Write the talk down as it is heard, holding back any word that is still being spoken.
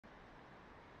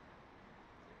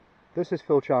This is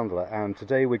Phil Chandler, and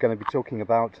today we're going to be talking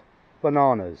about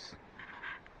bananas.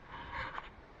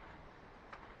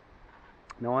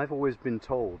 Now, I've always been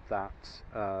told that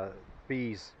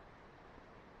bees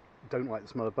don't like the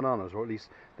smell of bananas, or at least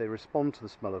they respond to the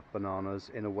smell of bananas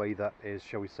in a way that is,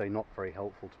 shall we say, not very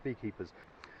helpful to beekeepers.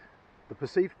 The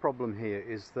perceived problem here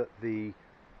is that the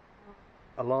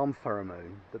alarm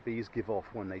pheromone that bees give off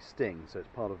when they sting, so it's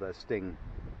part of their sting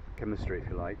chemistry, if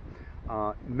you like,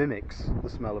 mimics the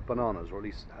smell of bananas, or at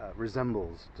least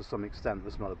resembles to some extent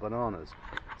the smell of bananas.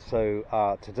 So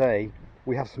today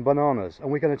we have some bananas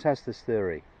and we're going to test this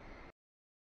theory.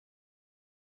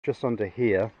 Just under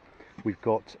here we've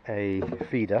got a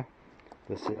feeder,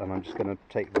 and I'm just going to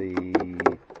take the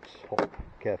top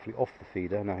carefully off the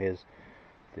feeder. Now here's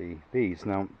the bees.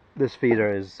 Now this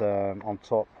feeder is on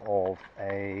top of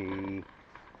a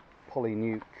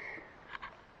polynuke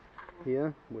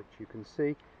here, which you can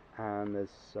see, and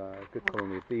there's a good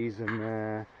colony of bees in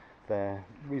there. They're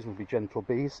reasonably gentle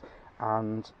bees,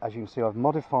 and as you can see, I've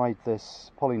modified this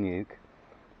polynuke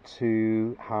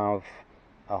to have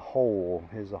a hole.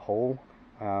 Here's a hole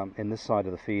in this side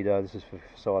of the feeder. This is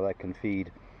so they can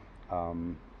feed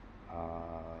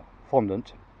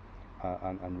fondant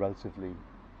and relatively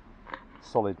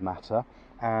solid matter,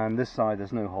 and this side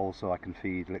there's no hole, so I can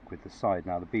feed liquid this side.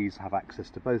 Now the bees have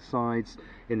access to both sides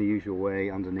in the usual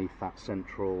way underneath that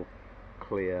central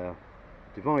clear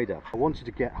divider. I wanted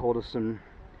to get hold of some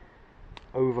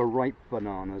overripe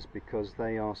bananas because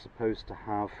they are supposed to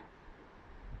have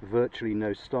virtually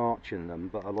no starch in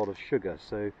them but a lot of sugar,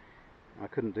 so I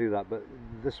couldn't do that, but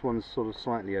this one's sort of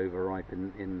slightly overripe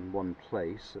in one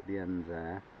place at the end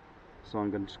there. So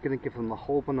I'm just going to give them the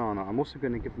whole banana. I'm also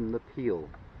going to give them the peel.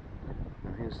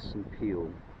 Now here's some peel.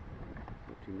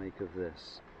 What do you make of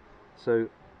this? So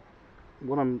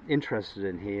what I'm interested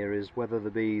in here is whether the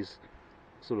bees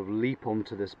sort of leap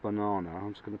onto this banana.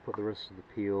 I'm just going to put the rest of the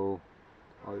peel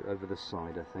over this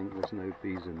side. I think there's no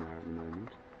bees in there at the moment.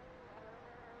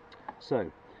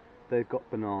 So they've got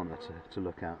banana to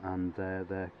look at, and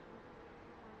there's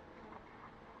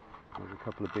a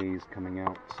couple of bees coming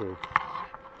out to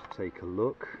take a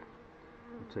look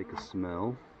and take a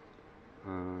smell.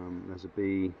 There's a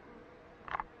bee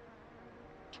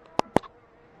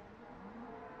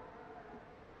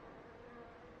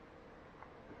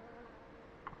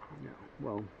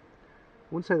well, I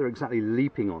wouldn't say they're exactly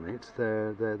leaping on it.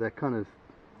 They're kind of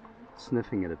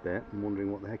sniffing it a bit and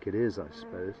wondering what the heck it is, I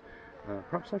suppose.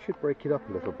 Perhaps I should break it up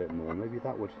a little bit more. Maybe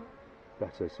that would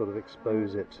better sort of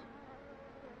expose it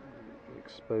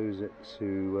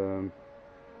to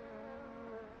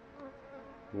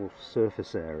more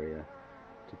surface area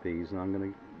to bees, and I'm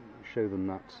going to show them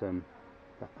that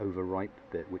overripe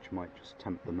bit, which might just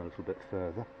tempt them a little bit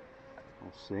further.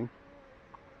 I'll see.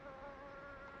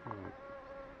 Right.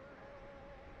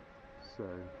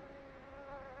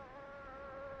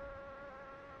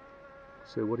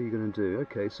 So what are you going to do?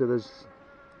 Okay, so there's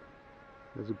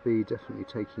a bee definitely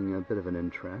taking a bit of an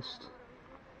interest,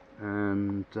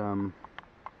 and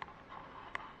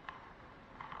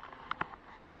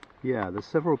yeah, there's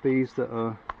several bees that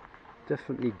are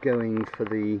definitely going for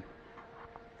the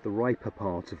riper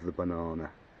part of the banana.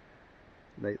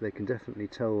 They can definitely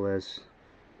tell there's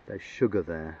sugar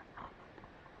there.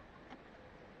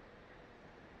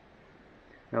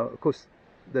 Now, of course,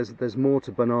 there's more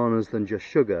to bananas than just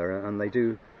sugar, and they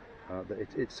do.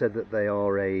 It's said that they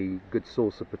are a good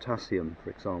source of potassium, for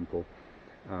example,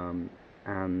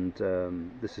 and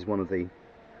this is one of the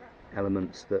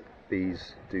elements that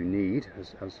bees do need,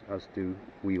 as do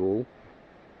we all.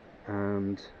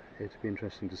 And it'd be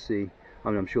interesting to see. I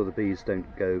mean, I'm sure the bees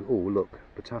don't go, "Oh, look,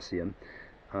 potassium,"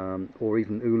 or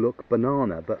even, "Oh, look,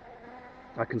 banana." But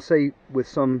I can say with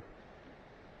some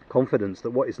confidence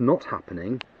that what is not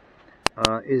happening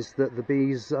is that the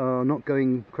bees are not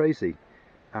going crazy,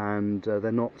 and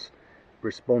they're not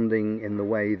responding in the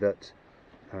way that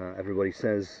everybody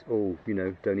says, "Oh, you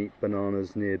know, don't eat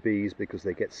bananas near bees because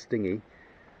they get stingy,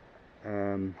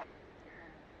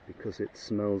 because it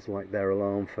smells like their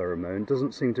alarm pheromone."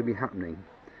 Doesn't seem to be happening.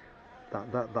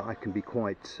 That I can be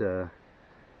quite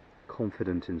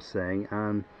confident in saying.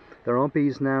 And there are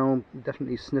bees now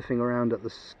definitely sniffing around at the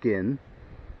skin.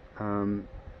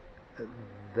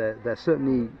 They're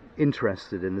certainly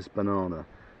interested in this banana.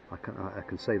 I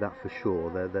can say that for sure.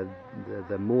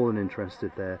 They're more than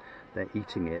interested. They're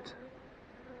eating it.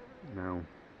 Now,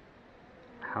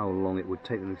 how long it would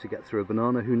take them to get through a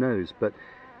banana, who knows? But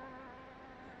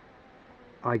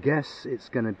I guess it's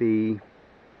going to be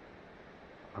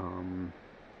an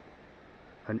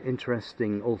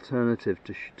interesting alternative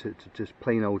to just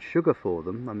plain old sugar for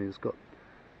them. I mean, it's got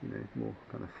you know, more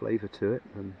kind of flavour to it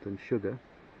than sugar.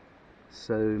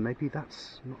 So maybe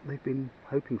that's what they've been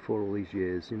hoping for all these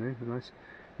years, you know, a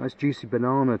nice juicy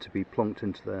banana to be plonked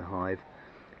into their hive.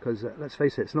 Because let's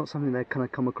face it, it's not something they kind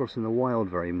of come across in the wild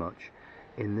very much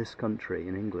in this country,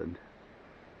 in England.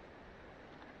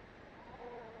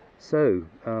 So,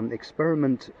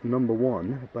 experiment number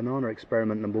one, banana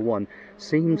experiment number one,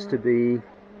 seems to be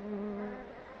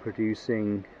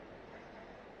producing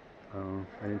an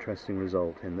interesting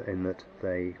result in that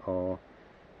they are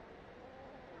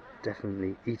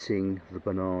definitely eating the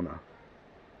banana,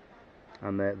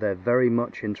 and they're very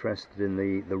much interested in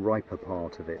the riper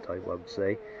part of it. I would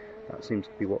say that seems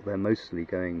to be what they're mostly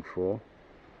going for,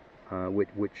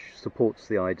 which supports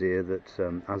the idea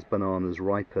that as bananas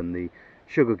ripen, the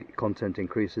sugar content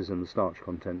increases and the starch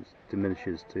content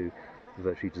diminishes to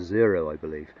virtually to zero, I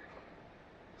believe.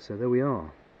 So there we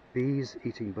are, bees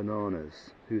eating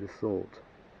bananas. Who'd have thought?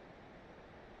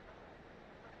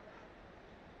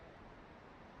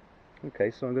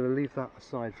 Okay, so I'm going to leave that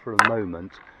aside for a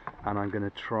moment, and I'm going to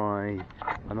try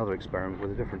another experiment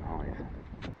with a different hive.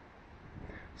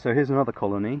 So here's another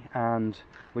colony, and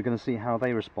we're going to see how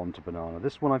they respond to banana.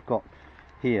 This one I've got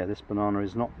here, this banana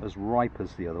is not as ripe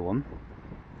as the other one,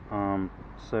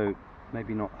 so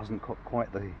maybe hasn't got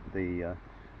quite the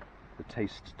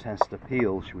taste test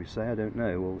appeal, shall we say? I don't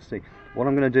know. We'll see. What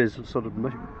I'm going to do is sort of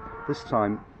this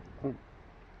time.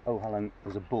 Oh, hello!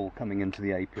 There's a bull coming into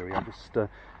the apiary. I just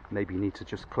maybe need to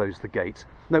just close the gate.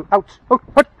 No, out! Oh,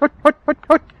 go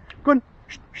on!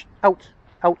 Shh, shh, out!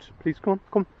 Please, come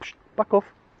on, shh, back off.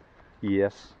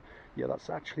 Yes, yeah, that's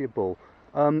actually a bull.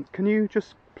 Can you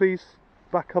just please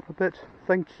back up a bit?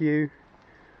 Thank you.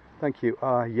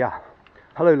 Yeah.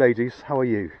 Hello, ladies. How are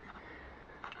you?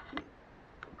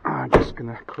 I'm just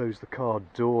gonna close the car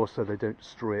door so they don't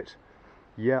destroy it.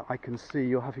 Yeah, I can see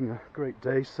you're having a great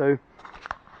day. So,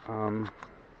 I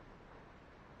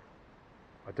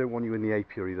don't want you in the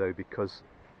apiary though, because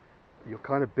you're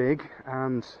kind of big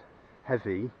and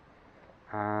heavy,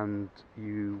 and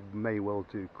you may well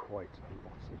do quite a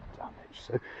lot of damage.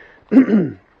 So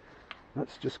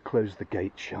let's just close the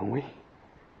gate, shall we?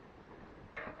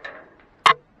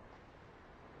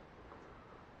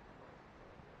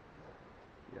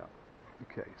 Yeah.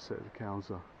 Okay, so the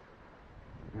cows are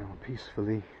now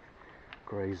peacefully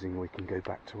grazing. We can go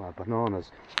back to our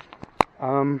bananas.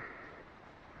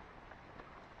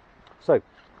 So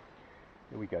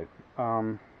here we go.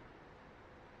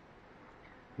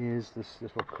 Here's this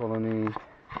little colony,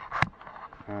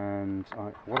 and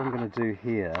what I'm going to do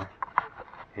here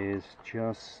is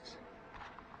just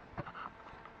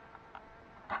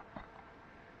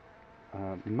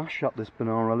mash up this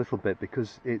banana a little bit,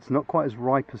 because it's not quite as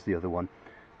ripe as the other one,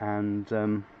 and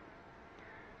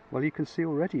well, you can see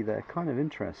already they're kind of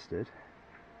interested.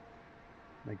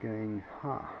 They're going,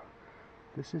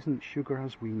 this isn't sugar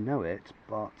as we know it,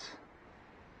 but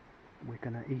we're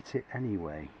going to eat it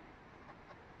anyway.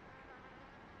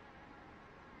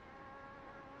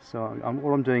 So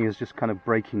all I'm doing is just kind of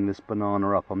breaking this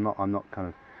banana up. I'm not kind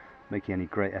of making any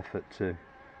great effort to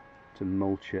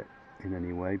mulch it in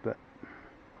any way, but,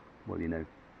 well, you know,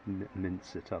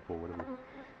 mince it up, or whatever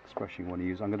expression you want to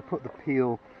use. I'm going to put the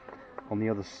peel on the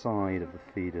other side of the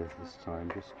feeder this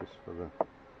time, just for the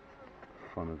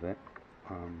fun of it.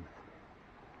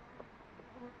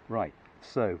 Right,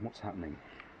 so what's happening?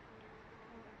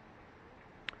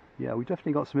 Yeah, we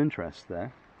definitely got some interest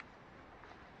there.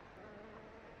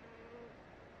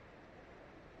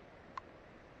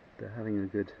 They're having a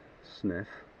good sniff,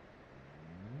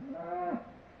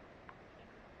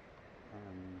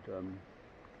 and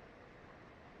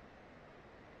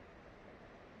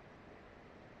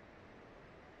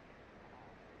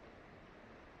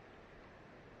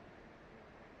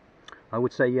I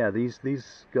would say, yeah, these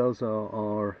girls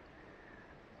are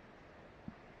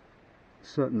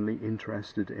certainly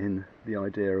interested in the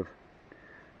idea of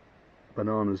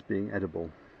bananas being edible.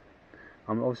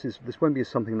 Obviously this won't be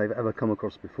something they've ever come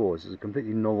across before. This is a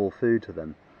completely novel food to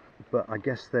them, but I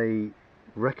guess they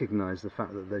recognise the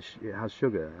fact that it has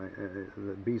sugar.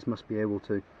 That bees must be able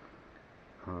to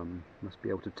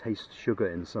taste sugar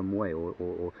in some way,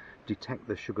 or detect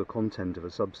the sugar content of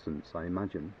a substance, I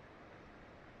imagine.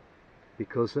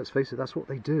 Because let's face it, that's what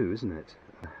they do, isn't it?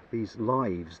 Bees'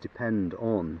 lives depend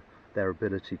on their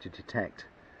ability to detect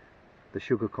the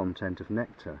sugar content of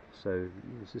nectar, so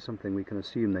this is something we can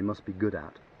assume they must be good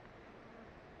at.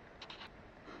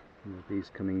 And the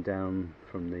bees coming down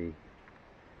from the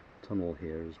tunnel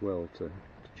here as well to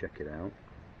check it out.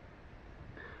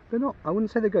 They're not, I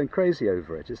wouldn't say they're going crazy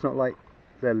over it. It's not like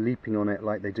they're leaping on it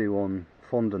like they do on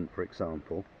fondant, for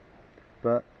example,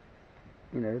 but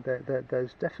you know,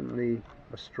 there's definitely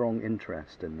a strong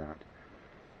interest in that.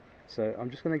 So I'm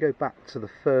just going to go back to the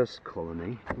first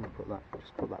colony.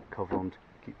 Just put that cover on to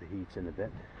keep the heat in a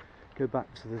bit. Go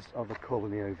back to this other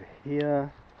colony over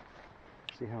here.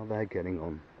 See how they're getting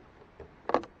on.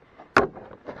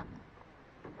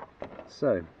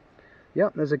 So, yeah,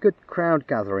 there's a good crowd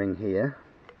gathering here.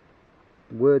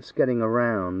 Word's getting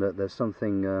around that there's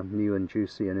something new and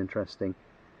juicy and interesting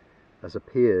has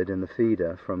appeared in the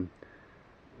feeder from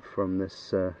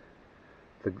this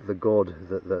the god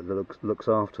that looks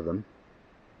after them.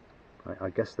 I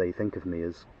guess they think of me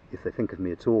as, if they think of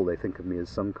me at all, they think of me as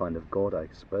some kind of god, I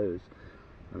suppose.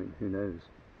 I mean, who knows?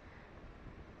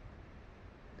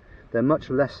 They're much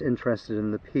less interested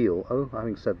in the peel. Oh,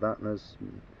 having said that,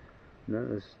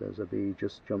 there's a bee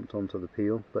just jumped onto the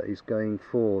peel, but he's going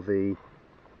for the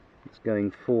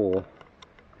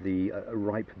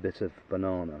ripe bit of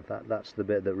banana. That's the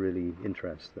bit that really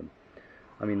interests them.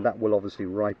 I mean, that will obviously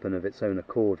ripen of its own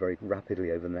accord very rapidly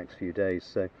over the next few days.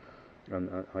 So,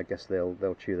 I guess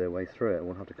they'll chew their way through it.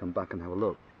 We'll have to come back and have a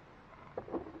look.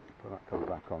 Put that cover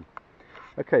back on.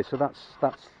 Okay, so that's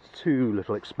two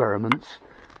little experiments.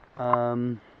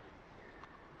 What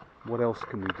else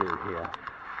can we do here?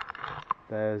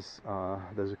 There's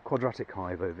a quadratic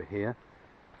hive over here.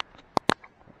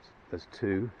 There's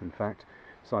two, in fact,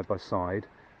 side by side,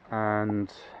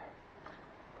 and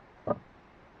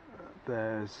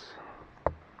there's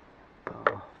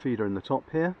a feeder in the top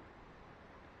here,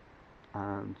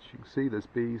 and you can see there's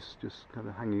bees just kind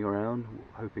of hanging around,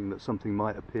 hoping that something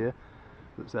might appear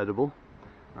that's edible,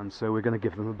 and so we're going to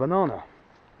give them a banana.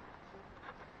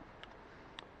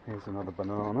 Here's another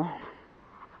banana.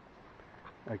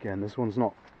 Again, this one's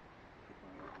not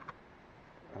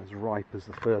as ripe as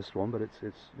the first one, but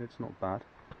it's not bad.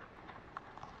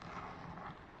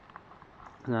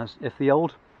 Now, if the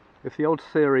old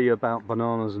theory about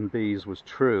bananas and bees was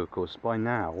true, of course, by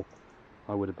now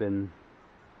I would have been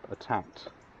attacked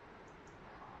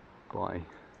by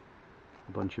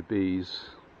a bunch of bees,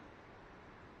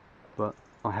 but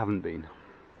I haven't been.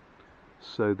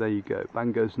 So there you go.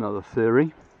 Bang goes another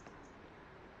theory.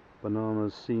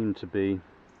 Bananas seem to be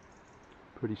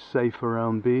pretty safe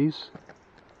around bees.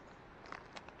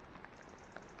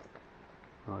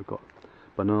 I've got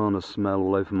banana smell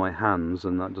all over my hands,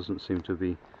 and that doesn't seem to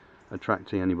be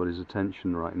attracting anybody's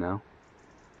attention right now.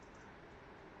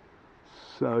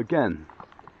 So again,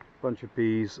 a bunch of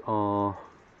bees are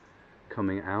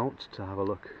coming out to have a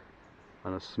look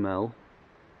and a smell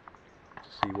to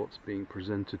see what's being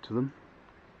presented to them.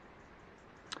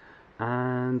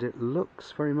 And it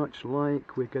looks very much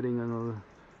like we're getting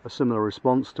a similar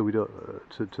response to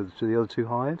the other two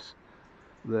hives.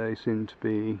 They seem to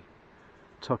be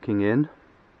tucking in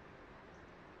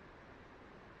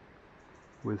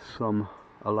with some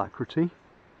alacrity.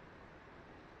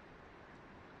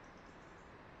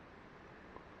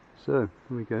 So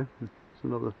here we go. It's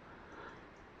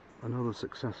another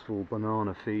successful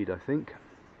banana feed, I think.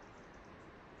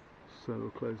 So we'll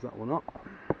close that one up.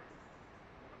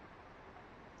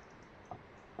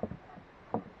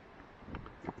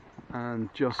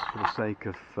 And just for the sake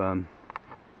of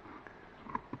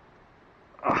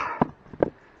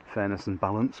fairness and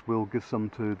balance, we'll give some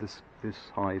to this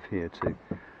hive here too.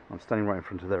 I'm standing right in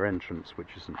front of their entrance, which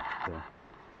isn't their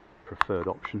preferred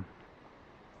option.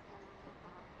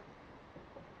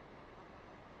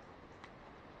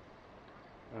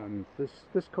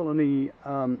 This colony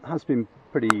has been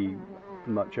pretty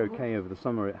much okay over the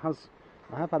summer.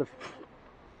 I have had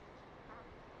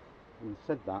having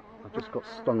said that, I just got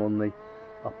stung on the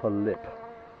upper lip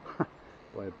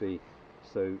by a bee,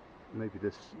 so maybe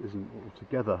this isn't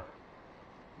altogether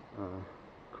a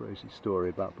crazy story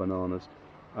about bananas,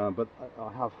 but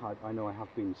I know I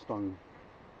have been stung.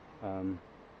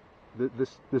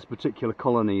 This particular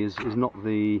colony is not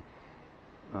the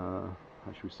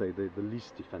how should we say, the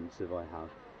least defensive I have.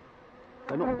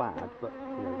 They're not bad, but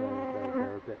you know,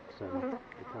 they're a bit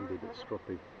they can be a bit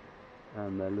stroppy,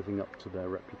 and they're living up to their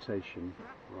reputation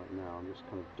right now. I'm just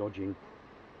kind of dodging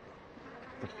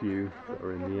a few that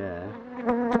are in the air.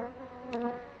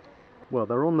 Well,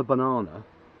 they're on the banana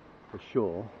for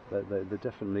sure. They're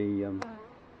definitely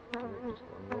just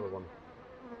got another one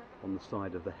on the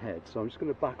side of the head, so I'm just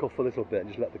going to back off a little bit and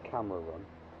just let the camera run.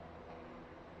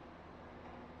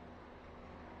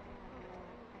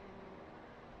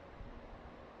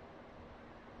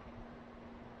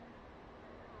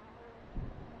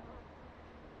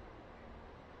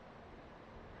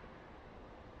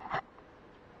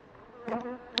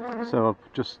 So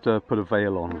I've just put a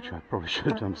veil on, which I probably should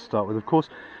have done to start with, of course.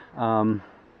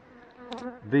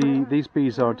 These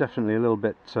bees are definitely a little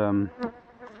bit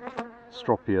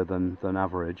stroppier than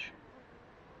average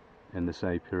in this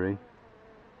apiary,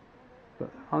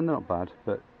 but not bad.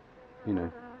 But you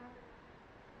know,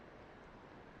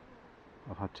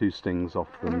 I've had 2 stings off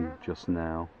them just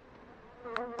now,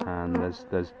 and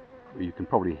there's you can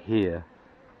probably hear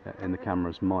in the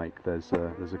camera's mic, there's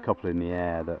a couple in the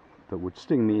air that would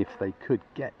sting me if they could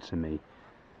get to me.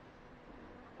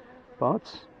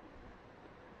 But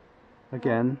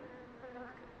again,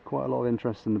 quite a lot of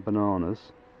interest in the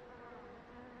bananas.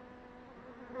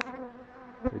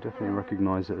 They definitely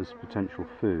recognise it as potential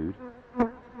food,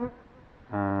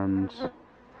 and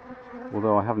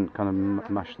although I haven't kind of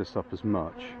mashed this up as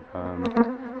much,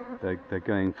 they're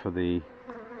going for they're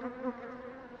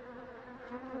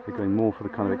going more for the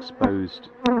kind of exposed,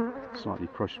 slightly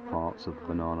crushed parts of the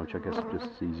banana, which I guess are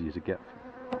just easier to get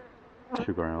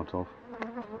sugar out of.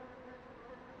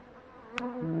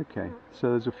 Okay,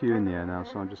 so there's a few in the air now,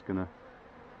 so I'm just going to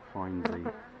find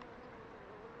the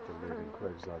lid and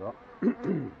close that up.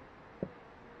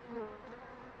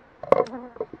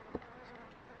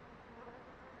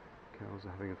 Cows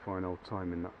are having a fine old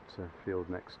time in that field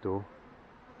next door.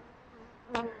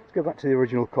 Let's go back to the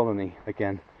original colony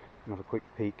again and have a quick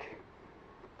peek.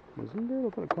 There's a little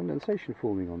bit of condensation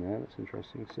forming on there, that's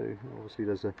interesting. So obviously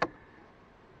there's a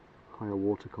higher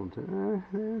water content.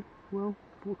 Well,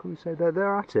 what can we say?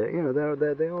 They're at it. You know,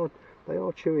 they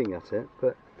are chewing at it,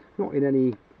 but not in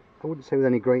any, I wouldn't say with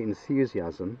any great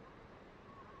enthusiasm.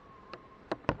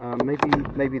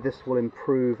 Maybe this will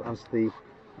improve as the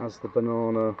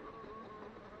banana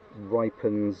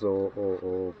ripens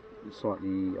or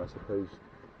slightly, I suppose,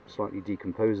 slightly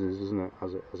decomposes, isn't it?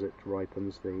 As it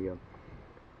ripens, the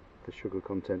sugar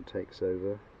content takes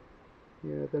over.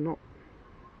 Yeah, they're not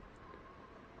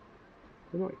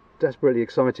desperately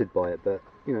excited by it, but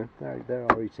you know, they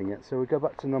are eating it. So we go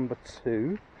back to number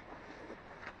 2.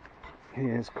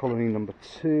 Here's colony number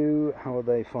 2. How are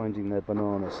they finding their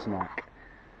banana snack?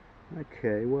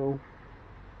 Okay, well,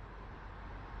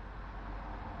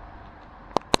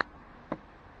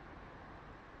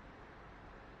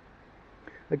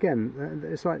 again,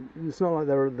 it's not like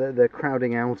they're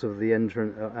crowding out of the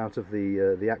out of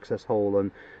the access hole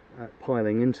and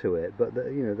piling into it, but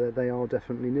you know, they are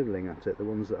definitely nibbling at it. The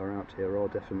ones that are out here are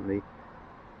definitely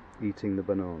eating the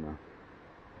banana.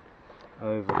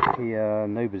 Over here,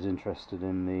 nobody's interested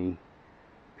in the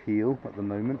peel at the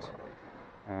moment.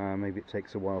 Maybe it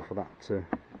takes a while for that to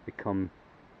become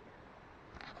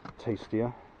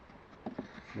tastier.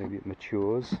 Maybe it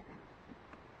matures.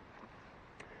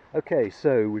 Okay,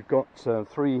 so we've got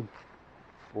 3,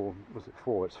 or was it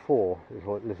 4? It's 4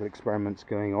 little experiments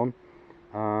going on,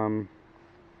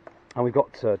 and we've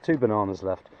got 2 bananas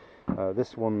left.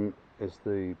 This one is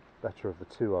the better of the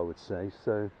 2, I would say.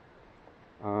 So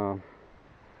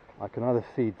I can either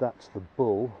feed that to the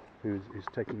bull, who's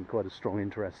taking quite a strong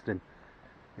interest in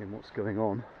what's going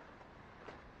on.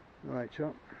 All right,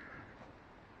 chap.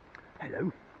 Hello.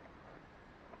 Do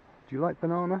you like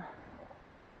banana?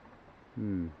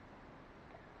 Not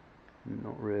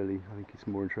really. I think he's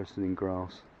more interested in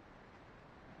grass.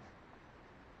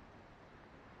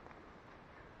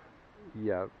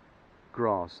 Yeah,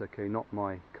 grass. Okay, not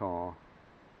my car.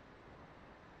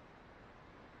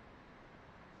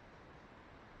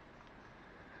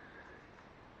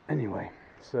 Anyway,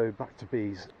 so back to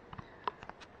bees.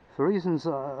 For reasons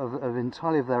of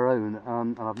entirely of their own,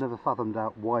 and I've never fathomed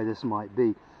out why this might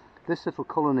be, this little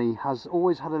colony has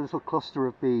always had a little cluster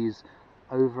of bees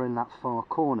over in that far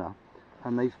corner,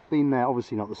 and they've been there,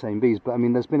 obviously not the same bees, but I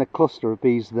mean there's been a cluster of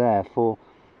bees there for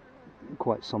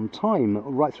quite some time,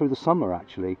 right through the summer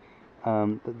actually,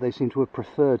 that they seem to have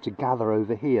preferred to gather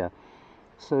over here.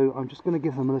 So I'm just going to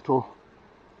give them a little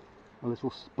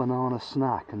banana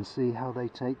snack and see how they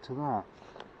take to that.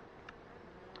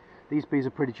 These bees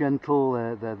are pretty gentle.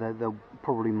 They're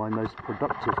probably my most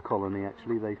productive colony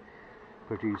actually. They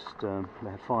produced, they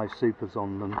had 5 supers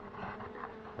on them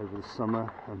over the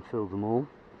summer and filled them all.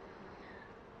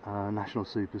 National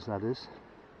supers, that is.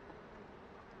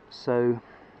 So,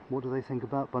 what do they think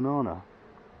about banana?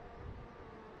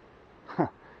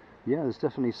 Yeah, there's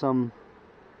definitely some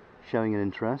showing an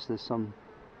interest. There's some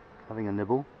having a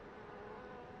nibble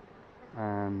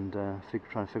and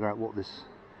trying to figure out what this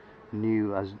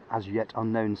new, as yet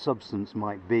unknown substance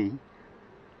might be.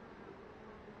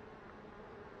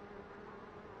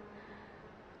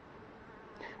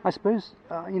 I suppose,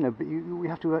 you know, but we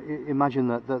have to imagine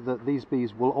that these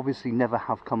bees will obviously never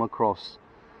have come across,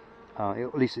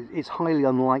 at least it's highly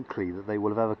unlikely that they will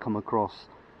have ever come across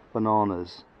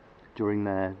bananas during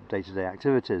their day-to-day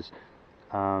activities.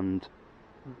 And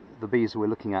the bees we're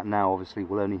looking at now obviously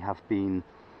will only have been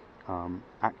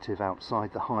active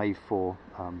outside the hive for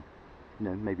you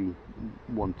know, maybe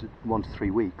 1 to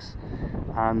 3 weeks,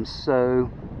 and so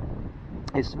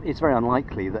it's very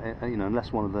unlikely that you know,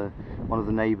 unless one of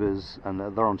the neighbours, and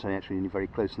there aren't actually any very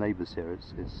close neighbours here.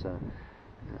 It's a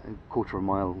quarter of a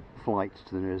mile flight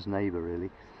to the nearest neighbour, really.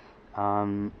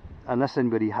 Unless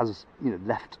anybody has, you know,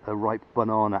 left a ripe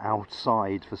banana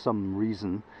outside for some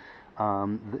reason,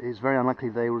 it's very unlikely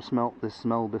they will have smelt this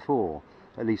smell before,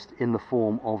 at least in the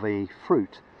form of a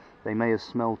fruit. They may have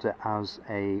smelt it as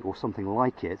or something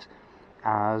like it,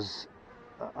 as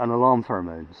an alarm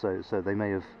pheromone. So they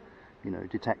may have, you know,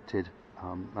 detected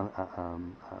a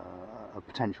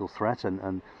potential threat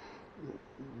and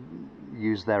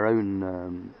use their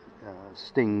own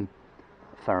sting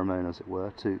pheromone, as it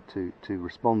were, to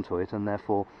respond to it, and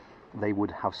therefore they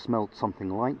would have smelt something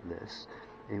like this,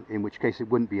 in which case it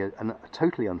wouldn't be a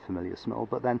totally unfamiliar smell,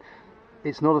 but then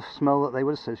it's not a smell that they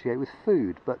would associate with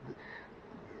food. But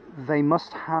they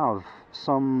must have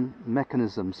some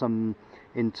mechanism, some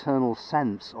internal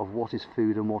sense of what is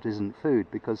food and what isn't food,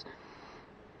 because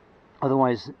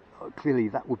otherwise clearly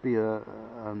that would be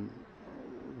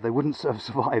they wouldn't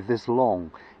survive this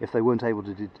long if they weren't able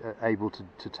to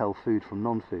tell food from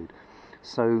non-food.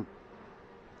 So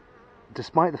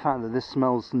despite the fact that this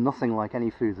smells nothing like any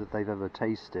food that they've ever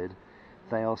tasted,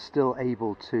 they are still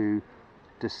able to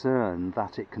discern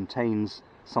that it contains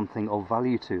something of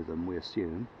value to them, we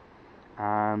assume,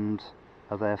 and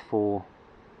are therefore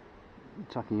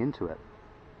tucking into it.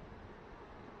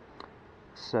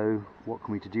 So what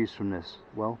can we deduce from this?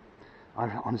 Well, I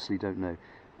honestly don't know.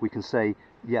 We can say,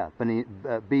 yeah,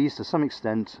 bees to some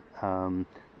extent, as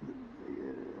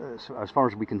far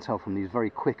as we can tell from these very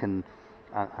quick and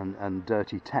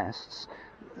dirty tests,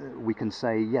 we can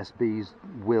say, yes, bees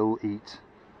will eat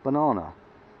banana.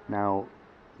 Now,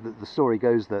 the story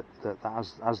goes that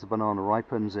as the banana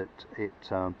ripens,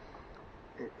 its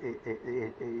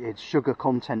sugar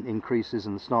content increases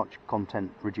and the starch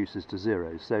content reduces to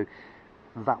 0. So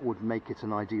that would make it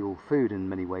an ideal food in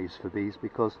many ways for bees,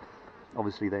 because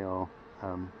obviously they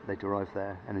derive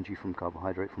their energy from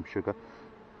carbohydrate, from sugar,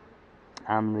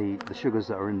 and the sugars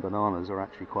that are in bananas are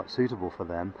actually quite suitable for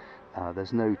them.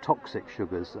 There's no toxic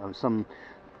sugars.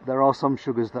 There are some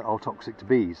sugars that are toxic to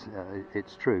bees,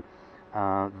 it's true,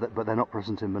 but they're not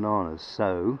present in bananas.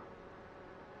 So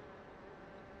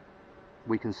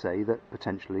we can say that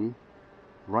potentially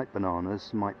ripe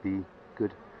bananas might be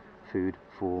good food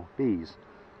for bees.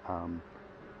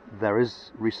 There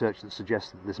is research that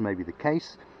suggests that this may be the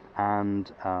case,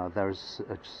 and there is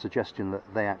a suggestion that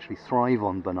they actually thrive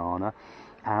on banana,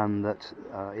 and that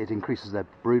it increases their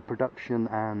brood production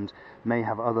and may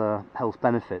have other health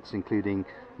benefits, including,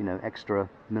 you know, extra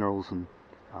minerals and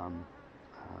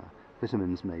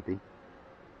vitamins maybe.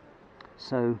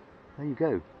 So there you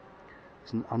go.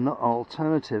 It's an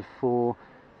alternative for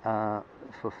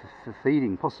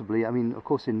feeding, possibly. I mean, of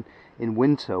course, in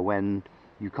winter, when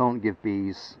you can't give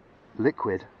bees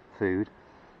liquid food,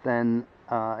 then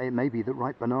it may be that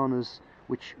ripe bananas,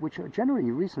 which are generally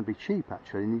reasonably cheap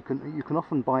actually, and you can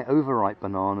often buy overripe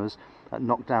bananas at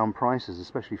knockdown prices,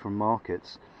 especially from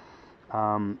markets,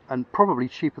 and probably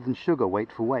cheaper than sugar,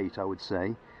 weight for weight, I would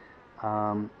say.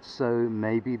 So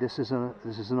maybe this is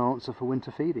an answer for winter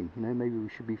feeding. You know, maybe we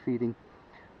should be feeding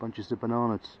bunches of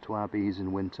bananas to our bees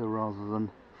in winter rather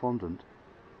than fondant.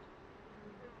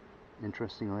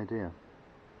 Interesting idea.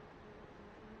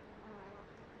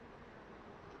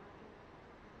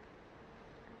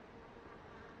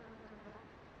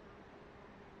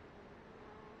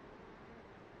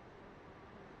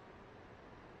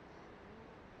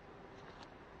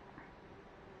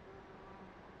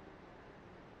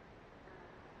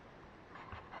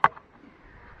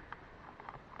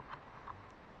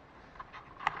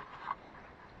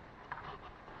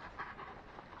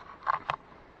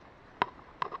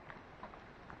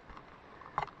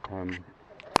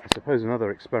 I suppose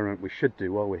another experiment we should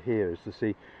do while we're here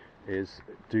is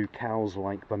do cows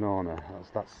like banana?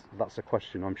 That's a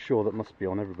question I'm sure that must be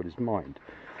on everybody's mind,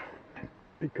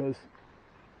 because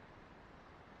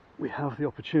we have the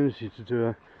opportunity to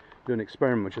do an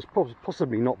experiment which has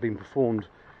possibly not been performed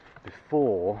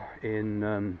before.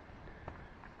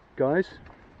 Guys,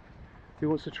 who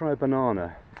wants to try a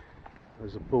banana?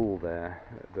 There's a bull there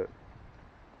that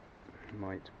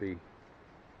might be.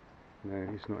 No,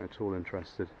 he's not at all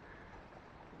interested.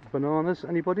 Bananas?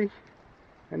 Anybody?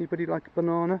 Anybody like a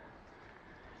banana?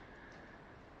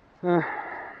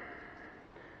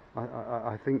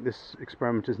 I think this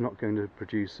experiment is not going to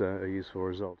produce a useful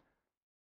result.